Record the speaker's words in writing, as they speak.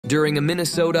During a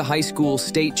Minnesota high school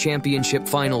state championship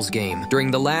finals game,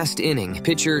 during the last inning,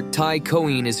 pitcher Ty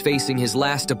Koehn is facing his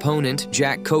last opponent,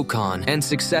 Kocon, and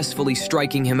successfully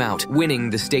striking him out, winning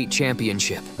the state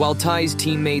championship. While Ty's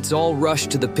teammates all rush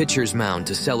to the pitcher's mound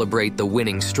to celebrate the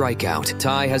winning strikeout,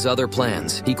 Ty has other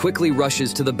plans. He quickly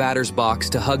rushes to the batter's box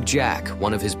to hug Jack,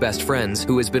 one of his best friends,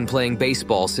 who has been playing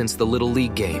baseball since the Little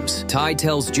League games. Ty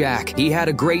tells Jack, "He had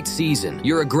a great season,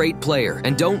 you're a great player,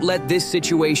 and don't let this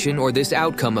situation or this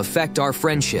outcome affect our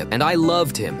friendship. And I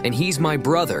loved him, and he's my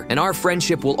brother, and our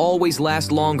friendship will always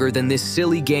last longer than this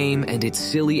silly game and its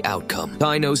silly outcome."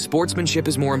 Ty knows sportsmanship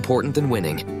is more important than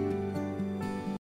winning.